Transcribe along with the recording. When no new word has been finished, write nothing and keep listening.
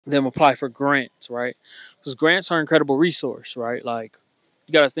them apply for grants, right? Because grants are an incredible resource, right? Like,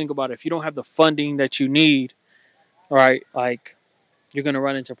 you got to think about it. If you don't have the funding that you need, right, like, you're going to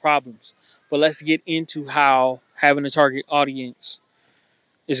run into problems. But let's get into how having a target audience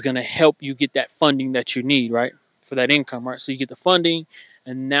is going to help you get that funding that you need, right, for that income, right? So you get the funding,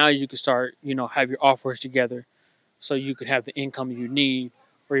 and now you can start, have your offers together, so you can have the income you need,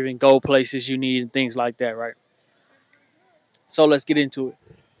 or even go places you need and things like that, right? So let's get into it.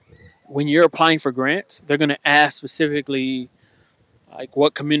 When you're applying for grants, they're going to ask specifically like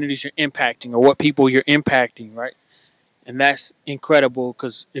what communities you're impacting or what people you're impacting, right? And that's incredible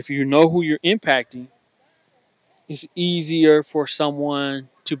because if you know who you're impacting, it's easier for someone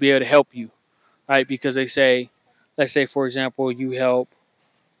to be able to help you, right? Because they say, let's say, for example, you help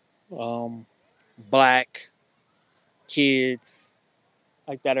um, black kids,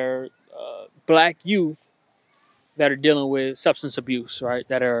 like that are black youth that are dealing with substance abuse, right?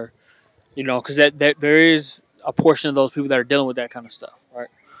 That are, because that there is a portion of those people that are dealing with that kind of stuff, right?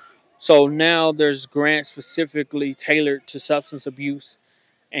 So now there's grants specifically tailored to substance abuse,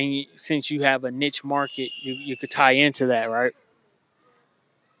 and since you have a niche market, you could tie into that, right?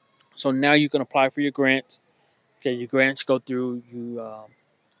 So now you can apply for your grants. Okay, your grants go through. You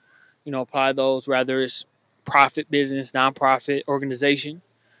apply those, whether it's profit business, nonprofit organization.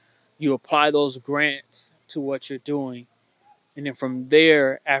 You apply those grants to what you're doing, and then from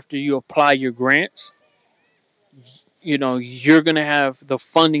there, after you apply your grants, you're gonna have the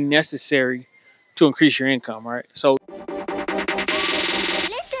funding necessary to increase your income, right? So,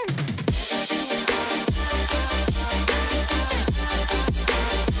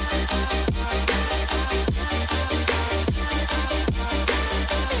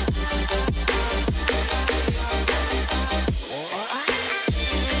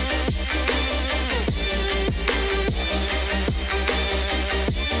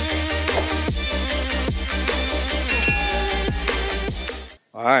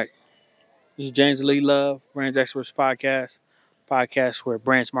 all right, this is James Lee Love, Brands Experts podcast where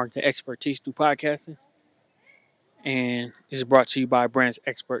brands marketing expertise through podcasting, and this is brought to you by Brands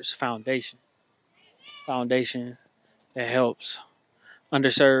Experts Foundation that helps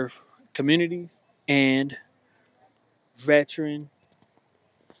underserved communities and veteran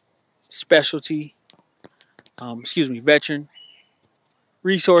specialty, veteran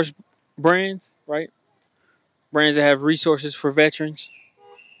resource brands, right? Brands that have resources for veterans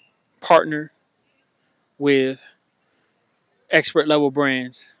partner with expert level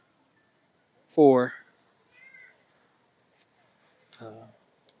brands for uh,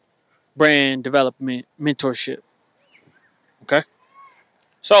 brand development mentorship. Okay,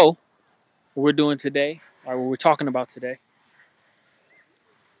 so what we're doing today, or what we're talking about today,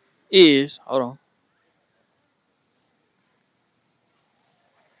 is hold on.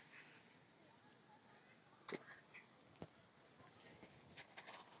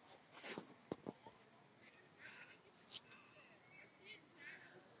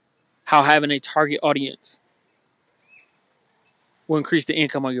 How having a target audience will increase the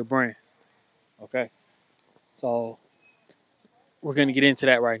income of your brand. Okay, so we're going to get into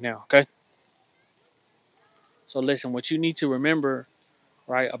that right now. Okay, so listen, what you need to remember,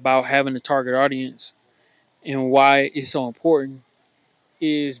 right, about having a target audience and why it's so important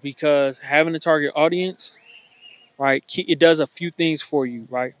is because having a target audience, right, it does a few things for you,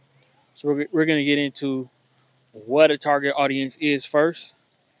 right? So we're going to get into what a target audience is first,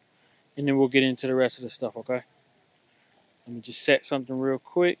 and then we'll get into the rest of the stuff, okay? Let me just set something real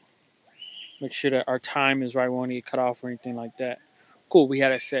quick. Make sure that our time is right. We won't get cut off or anything like that. Cool, we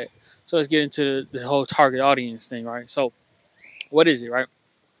had it set. So let's get into the whole target audience thing, right? So what is it, right?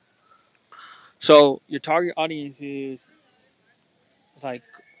 So your target audience is like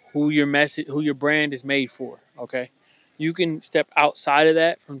who your brand is made for, okay? You can step outside of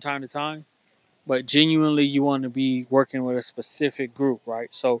that from time to time, but genuinely you want to be working with a specific group, right?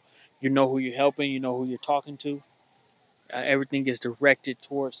 So you know who you're helping, you know who you're talking to. Everything gets directed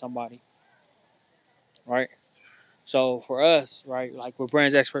towards somebody, right? So for us, right, like with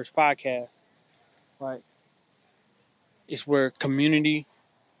Brands Experts Podcast, right, it's where community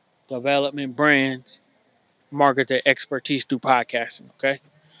development brands market their expertise through podcasting, okay?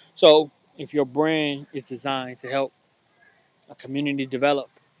 So if your brand is designed to help a community develop,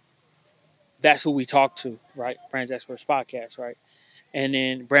 that's who we talk to, right? Brands Experts Podcast, right? And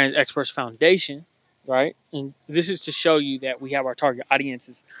then Brands Experts Foundation, right? And this is to show you that we have our target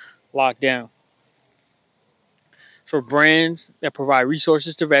audiences locked down. For brands that provide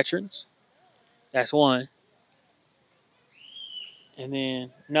resources to veterans, that's one. And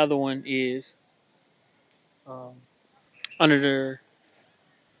then another one is under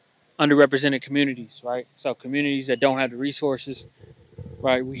underrepresented communities, right? So communities that don't have the resources,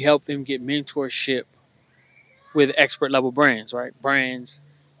 right? We help them get mentorship with expert level brands, right? Brands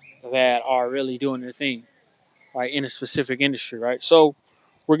that are really doing their thing, right, in a specific industry, right? So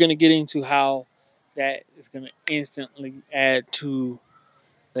we're going to get into how that is going to instantly add to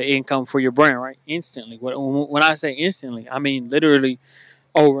the income for your brand, right? Instantly. When I say instantly, I mean literally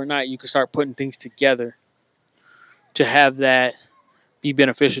overnight. You can start putting things together to have that be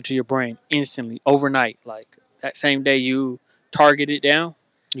beneficial to your brand instantly, overnight. Like that same day you target it down,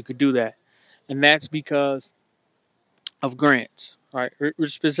 you could do that. And that's because of grants, right? We're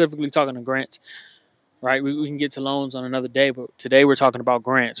specifically talking to grants, right? We can get to loans on another day, but today we're talking about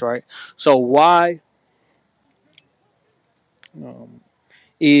grants, right? So why um,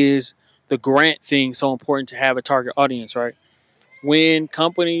 is the grant thing so important to have a target audience, right? When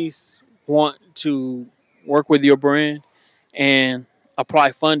companies want to work with your brand and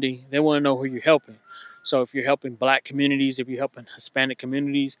apply funding, they want to know who you're helping. So if you're helping Black communities, if you're helping Hispanic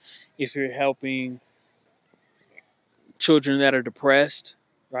communities, if you're helping children that are depressed,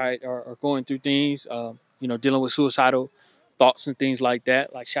 right, or going through things, dealing with suicidal thoughts and things like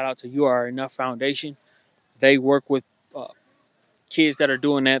that. Like shout out to You Are Enough Foundation. They work with uh, kids that are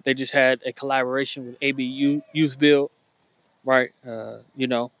doing that. They just had a collaboration with ABU Youth Build, right? And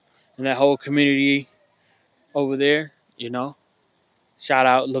that whole community over there, shout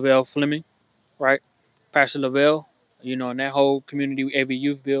out Lavelle Fleming, right? Pastor Lavelle, and that whole community, AV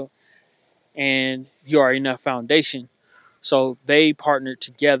Youth Build, and You Are Enough Foundation. So they partnered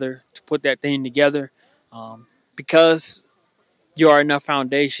together to put that thing together. Because You Are Enough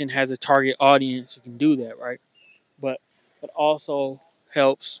Foundation has a target audience, you can do that, right? But it also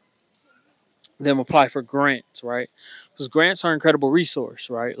helps them apply for grants, right? Because grants are an incredible resource,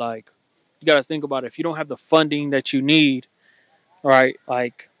 right? Like you got to think about it. If you don't have the funding that you need, right,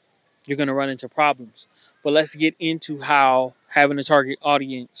 like you're going to run into problems. But let's get into how having a target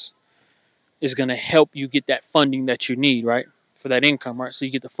audience is going to help you get that funding that you need, right, for that income, right? So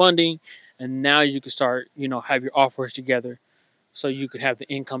you get the funding, and now you can start, have your offers together, so you could have the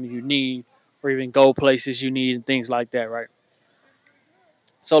income you need, or even go places you need and things like that, right?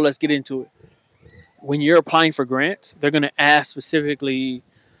 So let's get into it. When you're applying for grants, they're going to ask specifically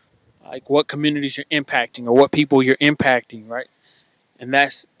like what communities you're impacting or what people you're impacting, right? And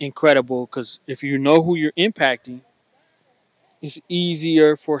that's incredible because if you know who you're impacting, it's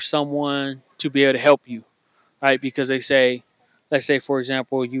easier for someone to be able to help you, right? Because they say, let's say, for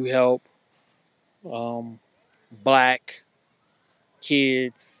example, you help um, Black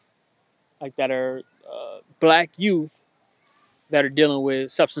kids like that are Black youth that are dealing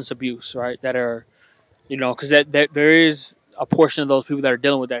with substance abuse, right? That are, because that there is a portion of those people that are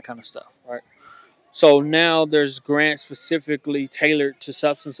dealing with that kind of stuff, right? So now there's grants specifically tailored to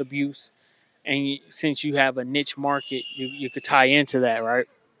substance abuse, and since you have a niche market, you could tie into that, right?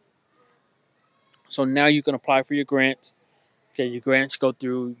 So now you can apply for your grants. Okay, your grants go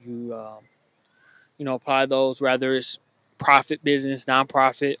through. You apply those, whether it's profit business,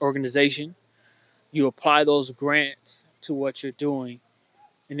 nonprofit organization. You apply those grants to what you're doing,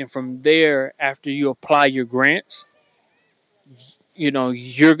 and then from there, after you apply your grants,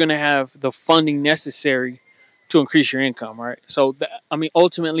 you're gonna have the funding necessary to increase your income, right? So,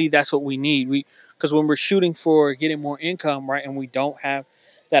 ultimately, that's what we need. Because when we're shooting for getting more income, right, and we don't have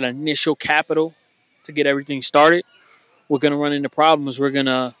that initial capital to get everything started, we're gonna run into problems. We're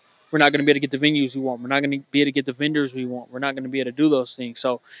not gonna be able to get the venues we want. We're not gonna be able to get the vendors we want. We're not gonna be able to do those things.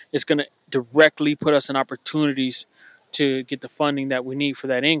 So it's gonna directly put us in opportunities to get the funding that we need for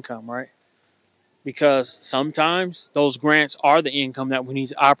that income, right? Because sometimes those grants are the income that we need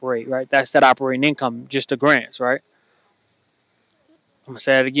to operate, right? That's that operating income, just the grants, right? I'm gonna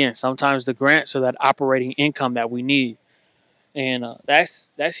say that again. Sometimes the grants are that operating income that we need, and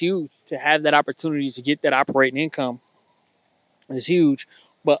that's huge to have that opportunity to get that operating income is huge.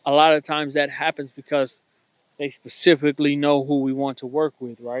 But a lot of times that happens because they specifically know who we want to work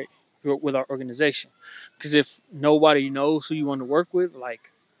with, right? With our organization. Because if nobody knows who you want to work with,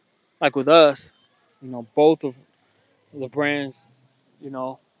 like with us, both of the brands,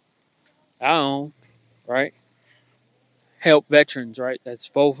 I own, right, help veterans, right? That's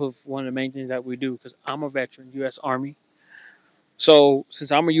both of one of the main things that we do because I'm a veteran, U.S. Army. So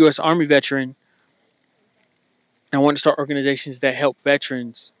since I'm a U.S. Army veteran, I want to start organizations that help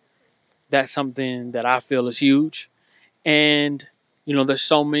veterans. That's something that I feel is huge. And, there's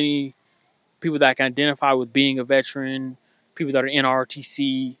so many people that can identify with being a veteran, people that are in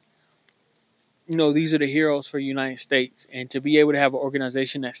RTC. These are the heroes for the United States. And to be able to have an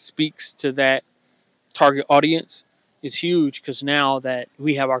organization that speaks to that target audience is huge because now that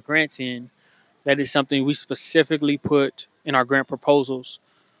we have our grants in, that is something we specifically put in our grant proposals,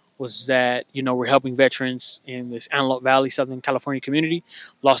 was that, we're helping veterans in this Antelope Valley, Southern California community,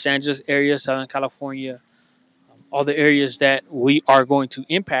 Los Angeles area, Southern California, all the areas that we are going to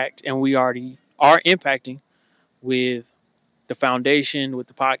impact, and we already are impacting with the foundation, with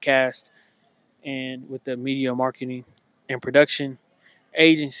the podcast, and with the media marketing and production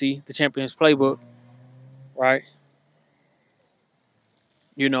agency, the Champions Playbook, right?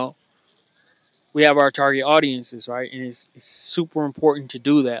 You know, we have our target audiences, right? And it's super important to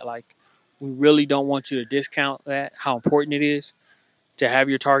do that. Like, we really don't want you to discount that, how important it is to have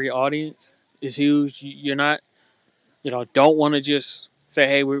your target audience. Is huge. You're not, don't want to just say,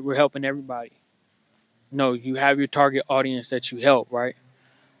 hey, we're helping everybody. No, you have your target audience that you help, right?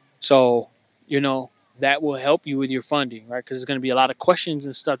 So, that will help you with your funding, right? Because there's going to be a lot of questions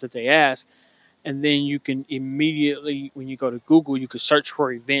and stuff that they ask. And then you can immediately, when you go to Google, you can search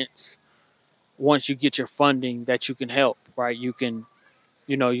for events once you get your funding that you can help, right? You can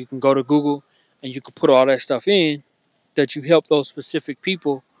go to Google and you can put all that stuff in that you help those specific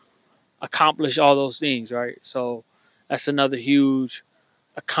people accomplish all those things, right? So that's another huge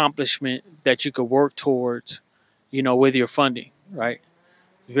accomplishment that you could work towards, with your funding, right?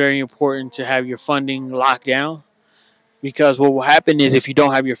 Very important to have your funding locked down, because what will happen is, if you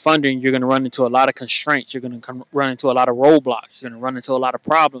don't have your funding, you're going to run into a lot of constraints. You're going to run into a lot of roadblocks. You're going to run into a lot of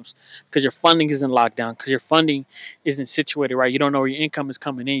problems because your funding isn't locked down, because your funding isn't situated right. You don't know where your income is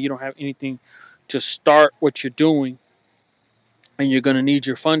coming in. You don't have anything to start what you're doing, and you're going to need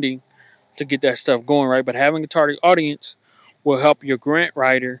your funding to get that stuff going, right? But having a target audience will help your grant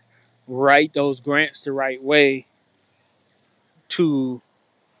writer write those grants the right way to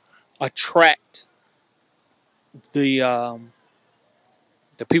attract the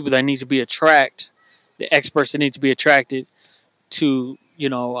people that need to be attracted, the experts that need to be attracted to,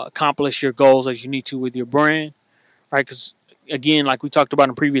 accomplish your goals as you need to with your brand, right? Because, again, like we talked about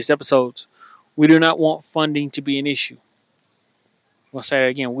in previous episodes, we do not want funding to be an issue. I'll say that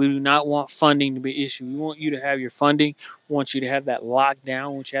again. We do not want funding to be an issue. We want you to have your funding. We want you to have that locked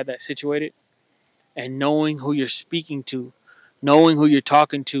down. We want you to have that situated. And knowing who you're speaking to, knowing who you're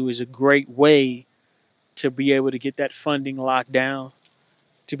talking to, is a great way to be able to get that funding locked down,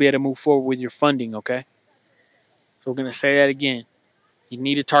 to be able to move forward with your funding, okay? So we're going to say that again. You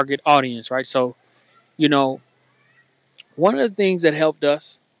need a target audience, right? So, one of the things that helped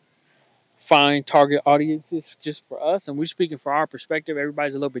us find target audiences just for us, and we're speaking for our perspective,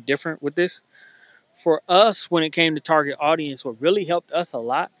 everybody's a little bit different with this. For us, when it came to target audience, what really helped us a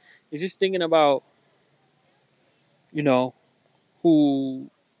lot is just thinking about, who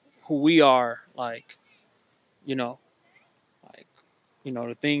we are, like, the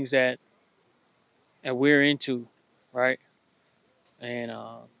things that we're into, right? And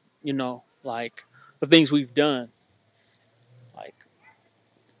like the things we've done, like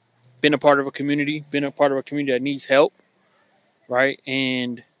been a part of a community that needs help, right?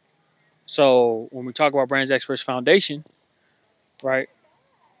 And so when we talk about Brands Experts Foundation, right,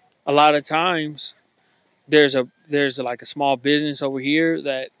 a lot of times there's like a small business over here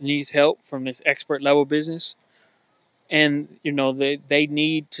that needs help from this expert level business, and they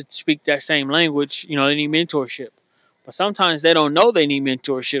need to speak that same language. They need mentorship, but sometimes they don't know they need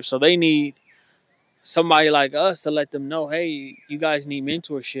mentorship, so they need somebody like us to let them know, hey, you guys need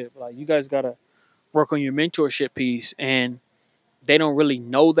mentorship. Like, you guys got to work on your mentorship piece. And they don't really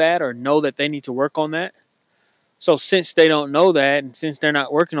know that, or know that they need to work on that. So since they don't know that, and since they're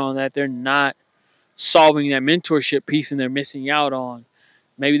not working on that, they're not solving that mentorship piece, and they're missing out on,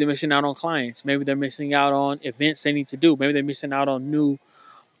 maybe they're missing out on clients. Maybe they're missing out on events they need to do. Maybe they're missing out on new,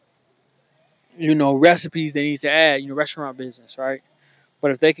 recipes they need to add, restaurant business, right?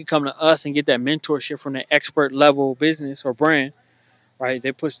 But if they could come to us and get that mentorship from the expert level business or brand, right,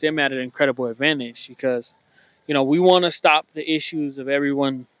 that puts them at an incredible advantage, because, we want to stop the issues of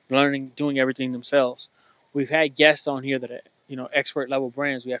everyone doing everything themselves. We've had guests on here that are, expert level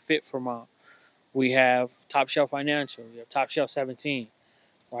brands. We have Fit for Mom. We have Top Shelf Financial. We have Top Shelf 17,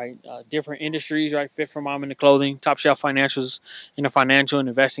 right? Different industries, right? Fit for Mom in the clothing. Top Shelf Financials in the financial and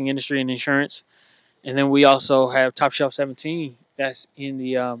investing industry and insurance. And then we also have Top Shelf 17 that's in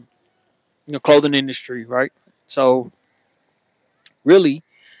the clothing industry, right? So really,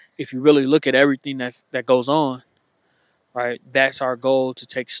 if you really look at everything that goes on, right, that's our goal, to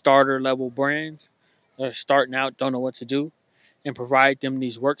take starter level brands that are starting out, don't know what to do, and provide them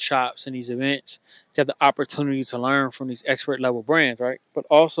these workshops and these events to have the opportunity to learn from these expert level brands, right? But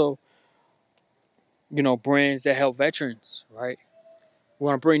also, brands that help veterans, right? We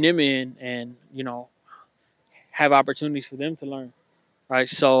want to bring them in and, have opportunities for them to learn, right?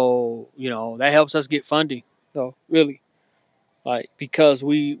 So, that helps us get funding, though, really, like, because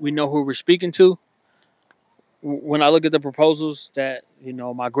we know who we're speaking to. When I look at the proposals that,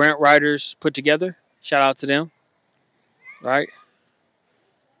 my grant writers put together, shout out to them, right?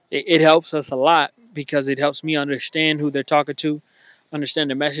 It helps us a lot because it helps me understand who they're talking to, understand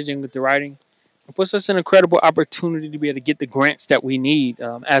the messaging with the writing. It puts us in a credible opportunity to be able to get the grants that we need,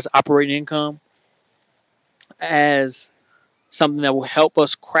 as operating income, as something that will help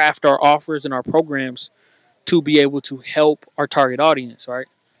us craft our offers and our programs to be able to help our target audience, right?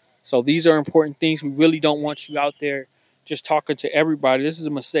 So these are important things. We really don't want you out there just talking to everybody. This is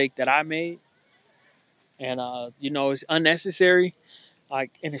a mistake that I made, and it's unnecessary.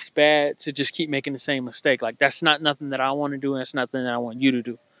 Like, and it's bad to just keep making the same mistake. Like, that's not nothing that I want to do, and that's nothing that I want you to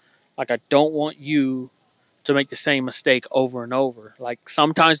do. Like, I don't want you to make the same mistake over and over. Like,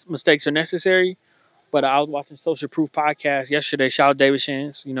 sometimes mistakes are necessary, but I was watching Social Proof podcast yesterday. Shout out David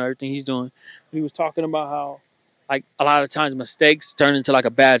Shans, everything he's doing. He was talking about how, like, a lot of times mistakes turn into like a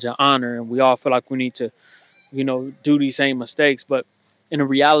badge of honor, and we all feel like we need to, do these same mistakes. But in a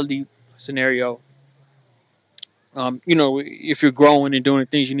reality scenario, if you're growing and doing the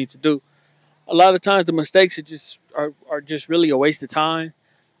things you need to do, a lot of times the mistakes are just really a waste of time.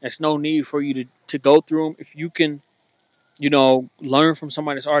 There's no need for you to go through them. If you can, learn from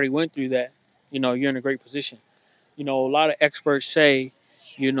somebody that's already went through that, you're in a great position. A lot of experts say,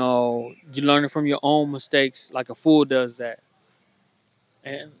 you're learning from your own mistakes like a fool does that.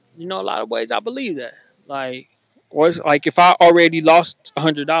 And, a lot of ways I believe that. Like, if I already lost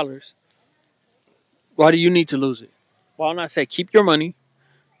 $100, why do you need to lose it? Why not say keep your money?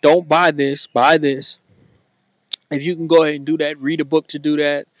 Don't buy this. Buy this. If you can go ahead and do that, read a book to do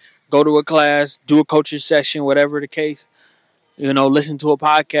that, go to a class, do a coaching session, whatever the case, listen to a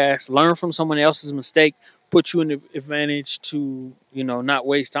podcast, learn from someone else's mistake, put you in the advantage to, not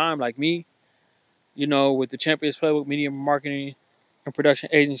waste time like me, with the Champions Playbook Media Marketing and Production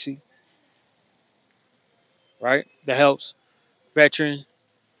Agency, right? That helps veteran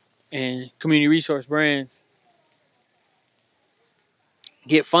and community resource brands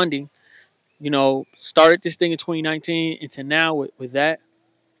get funding. Started this thing in 2019 into now with that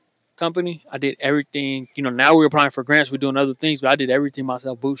company. I did everything. Now we're applying for grants. We're doing other things, but I did everything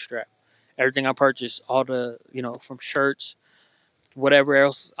myself, bootstrap. Everything I purchased, all the, from shirts, whatever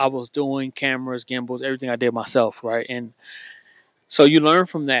else I was doing, cameras, gimbals, everything I did myself, right? And so you learn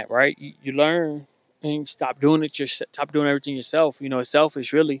from that, right? You learn and you stop doing it. Stop doing everything yourself. It's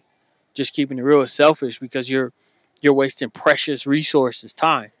selfish, really. Just keeping it real is selfish because you're wasting precious resources,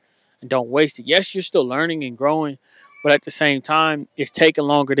 time, and don't waste it. Yes, you're still learning and growing, but at the same time, it's taking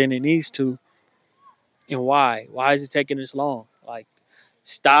longer than it needs to. And why? Why is it taking this long? Like,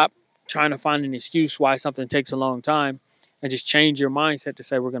 stop trying to find an excuse why something takes a long time and just change your mindset to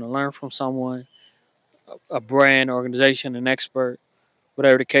say we're going to learn from someone, a brand, organization, an expert,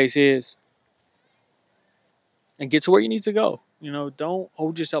 whatever the case is, and get to where you need to go. Don't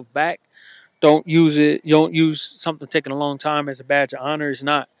hold yourself back. Don't use it. You don't use something taking a long time as a badge of honor. It's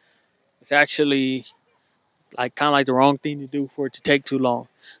not. It's actually kind of like the wrong thing to do for it to take too long.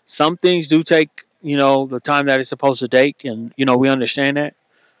 Some things do take, the time that it's supposed to take, and, we understand that.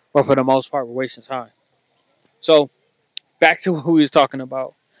 But for the most part, we're wasting time. So back to what we was talking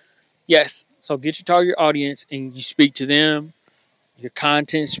about. Yes. So get your target audience and you speak to them. Your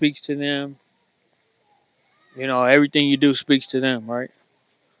content speaks to them. Everything you do speaks to them, right?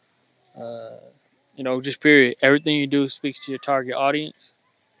 Just period. Everything you do speaks to your target audience.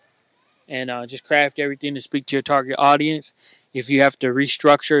 And just craft everything to speak to your target audience. If you have to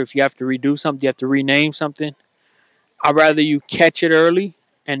restructure, if you have to redo something, you have to rename something, I'd rather you catch it early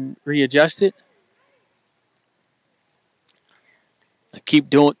and readjust it. And keep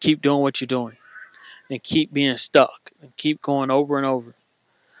doing what you're doing. And keep being stuck. And keep going over and over.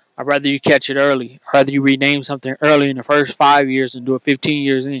 I'd rather you catch it early. I'd rather you rename something early in the first 5 years and do it 15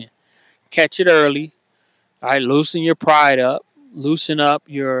 years in. Catch it early. All right, loosen your pride up. Loosen up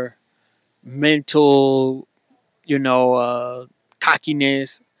your mental,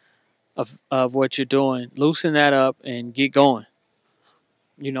 cockiness of what you're doing. Loosen that up and get going.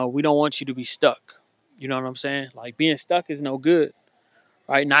 We don't want you to be stuck. You know what I'm saying? Like, being stuck is no good.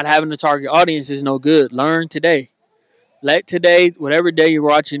 Right? Not having a target audience is no good. Learn today. Let today, whatever day you're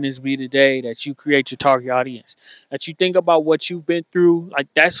watching this, be the day that you create your target audience. That you think about what you've been through. Like,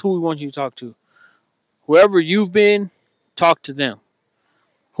 that's who we want you to talk to. Whoever you've been, talk to them.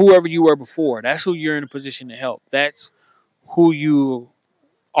 Whoever you were before, that's who you're in a position to help. That's who you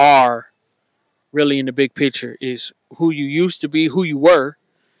are really in the big picture, is who you used to be, who you were.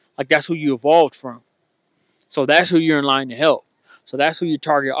 Like, that's who you evolved from. So that's who you're in line to help. So that's who your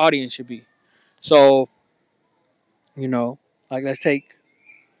target audience should be. So, like let's take,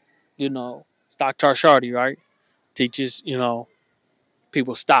 Stock Shardy, right? Teaches,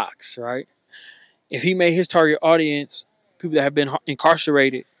 people stocks, right? If he made his target audience people that have been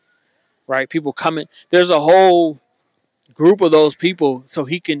incarcerated, right? People coming, there's a whole group of those people, so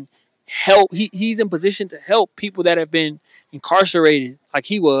he can help. He's in position to help people that have been incarcerated, like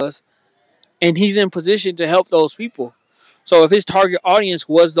he was, and he's in position to help those people. So if his target audience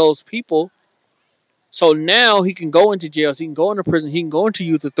was those people, so now he can go into jails, he can go into prison, he can go into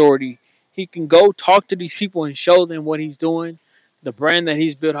youth authority, he can go talk to these people and show them what he's doing, the brand that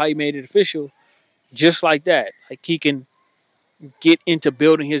he's built, how he made it official, just like that. Like he can get into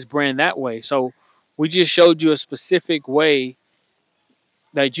building his brand that way. So we just showed you a specific way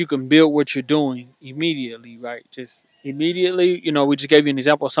that you can build what you're doing immediately, right? Just immediately, we just gave you an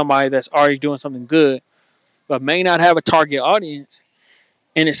example of somebody that's already doing something good, but may not have a target audience.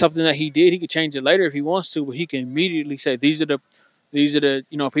 And it's something that he did. He could change it later if he wants to, but he can immediately say, these are the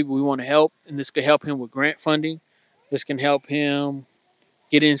people we want to help. And this could help him with grant funding. This can help him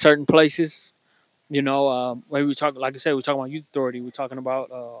get in certain places. Maybe we talk, like I said, we're talking about youth authority. We're talking about,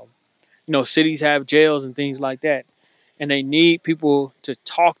 cities have jails and things like that. And they need people to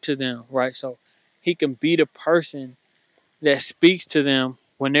talk to them, right? So he can be the person that speaks to them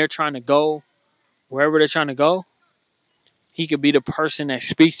when they're trying to go wherever they're trying to go. He could be the person that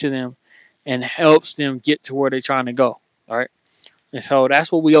speaks to them and helps them get to where they're trying to go, all right? And so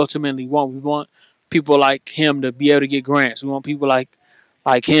that's what we ultimately want. We want people like him to be able to get grants. We want people like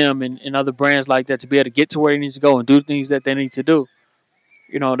him and other brands like that to be able to get to where they need to go and do things that they need to do.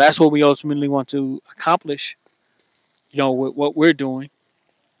 That's what we ultimately want to accomplish, with what we're doing.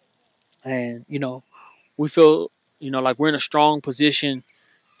 And, we feel, like we're in a strong position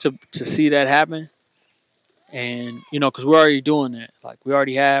to see that happen. And, because we're already doing that. Like we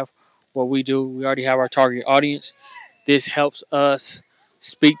already have what we do. We already have our target audience. This helps us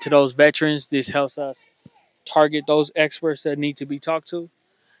speak to those veterans. This helps us target those experts that need to be talked to.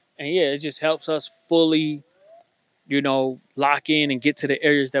 And yeah, it just helps us fully, lock in and get to the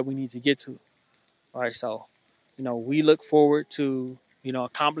areas that we need to get to. All right. So, we look forward to,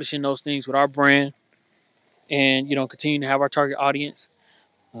 accomplishing those things with our brand and, continue to have our target audience.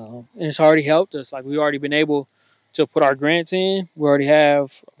 And it's already helped us. Like we've already been able to put our grants in. We already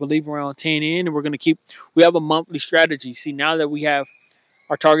have, I believe, around 10 in, and we're going to we have a monthly strategy. See, now that we have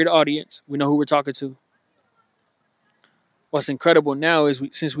our target audience, we know who we're talking to. What's incredible now is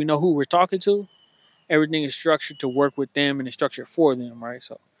since we know who we're talking to, everything is structured to work with them and it's structured for them, right?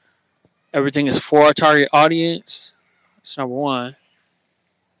 So everything is for our target audience. That's number one.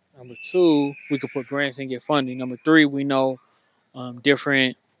 Number two, we could put grants and get funding. Number three, we know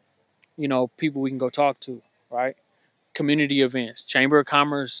different, people we can go talk to, right? Community events, Chamber of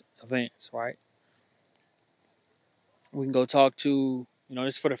Commerce events, right? We can go talk to,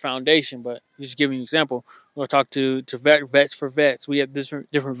 this is for the foundation, but just giving you an example. We'll talk to vets for vets. We have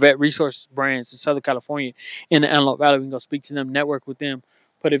different vet resource brands in Southern California, in the Antelope Valley. We can go speak to them, network with them,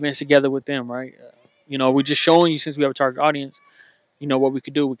 put events together with them, right? We're just showing you, since we have a target audience, what we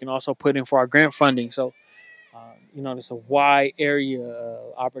could do. We can also put in for our grant funding. So, there's a wide area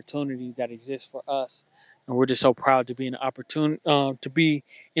of opportunity that exists for us. And we're just so proud to be in to be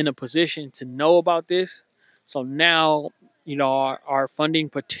in a position to know about this. So now, our funding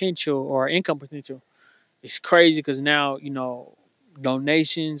potential or our income potential is crazy because now,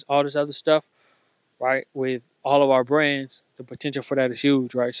 donations, all this other stuff, right? With all of our brands, the potential for that is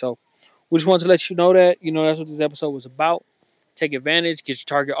huge, right? So we just wanted to let you know that, that's what this episode was about. Take advantage, get your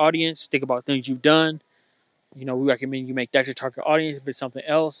target audience, think about things you've done. We recommend you make that your target audience. If it's something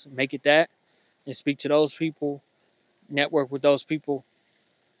else, make it that and speak to those people, network with those people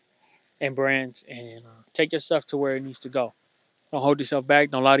and brands, and take your stuff to where it needs to go. Don't hold yourself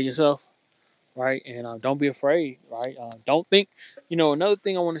back. Don't lie to yourself, right? And don't be afraid, right? Don't think, another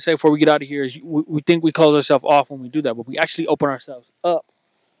thing I want to say before we get out of here is we think we close ourselves off when we do that, but we actually open ourselves up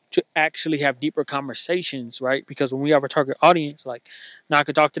to actually have deeper conversations, right? Because when we have a target audience, like now I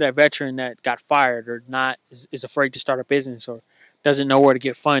could talk to that veteran that got fired or not is afraid to start a business or doesn't know where to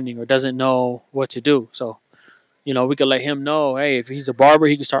get funding or doesn't know what to do. So, we could let him know, hey, if he's a barber,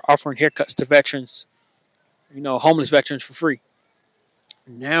 he can start offering haircuts to veterans, homeless veterans for free.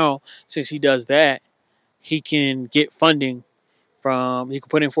 Now, since he does that, he can get funding he can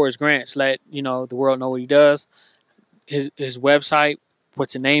put in for his grants, let, the world know what he does, his website, what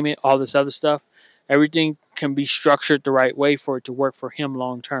to name it, all this other stuff. Everything can be structured the right way for it to work for him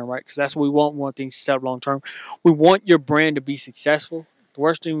long term, right? Because that's what we want. We want things to set up long term. We want your brand to be successful. The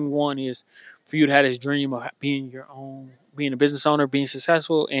worst thing we want is for you to have this dream of being being a business owner, being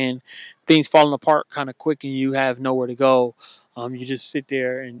successful, and things falling apart kind of quick, and you have nowhere to go. You just sit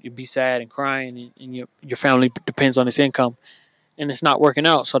there and you be sad and crying, and your family depends on this income, and it's not working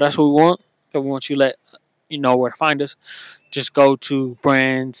out. So that's what we want. So we want you to let you know where to find us. Just go to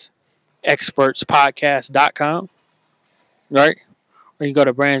brandsexpertspodcast.com, right? Or you go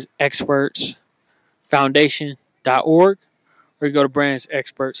to brandsexpertsfoundation.org, or you go to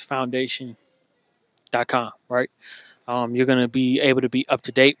brandsexpertsfoundation.com, right? You're going to be able to be up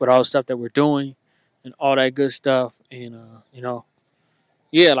to date with all the stuff that we're doing and all that good stuff. And,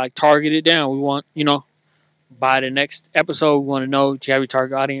 like target it down. We want, by the next episode, we want to know, do you have your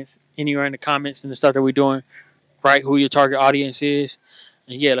target audience anywhere in the comments and the stuff that we're doing, right? Who your target audience is.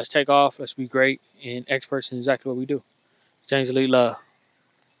 And yeah, let's take off. Let's be great and experts in exactly what we do. James Lee Love.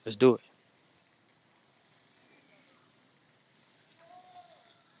 Let's do it.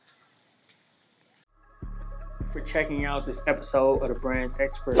 For checking out this episode of the Brands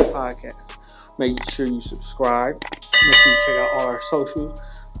Experts Podcast. Make sure you subscribe. Make sure you check out all our socials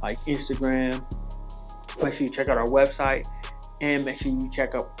like Instagram. Make sure you check out our website, and make sure you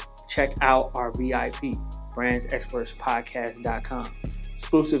check out our VIP, brandsexpertspodcast.com.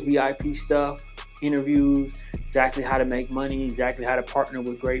 Exclusive VIP stuff, interviews, exactly how to make money, exactly how to partner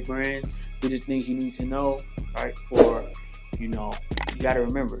with great brands. These are things you need to know, right? You got to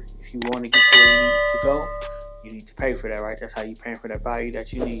remember, if you want to get to where you need to go, you need to pay for that, right? That's how you pay for that value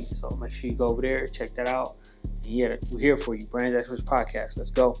that you need. So make sure you go over there, check that out. And yeah, we're here for you. Brands Experts Podcast. Let's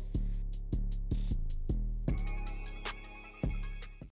go.